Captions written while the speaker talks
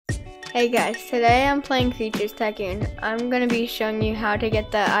Hey guys, today I'm playing Creatures Tycoon. I'm going to be showing you how to get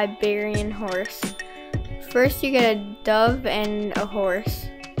the Iberian horse. First you get a dove and a horse.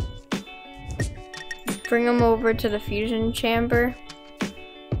 Bring them over to the fusion chamber.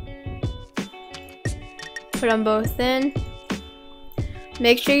 Put them both in.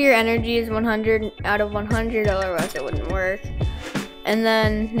 Make sure your energy is 100 out of 100, otherwise it wouldn't work. And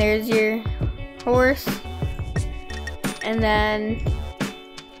then there's your horse. And then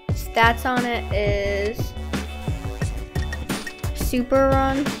stats on it is super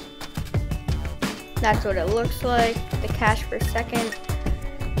run. That's what it looks like. The cash per second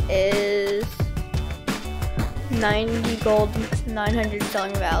is 90 gold, 900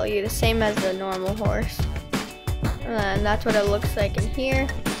 selling value, the same as the normal horse. And that's what it looks like in here.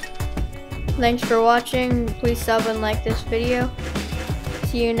 Thanks for watching. Please sub and like this video.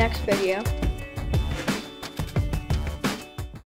 See you next video.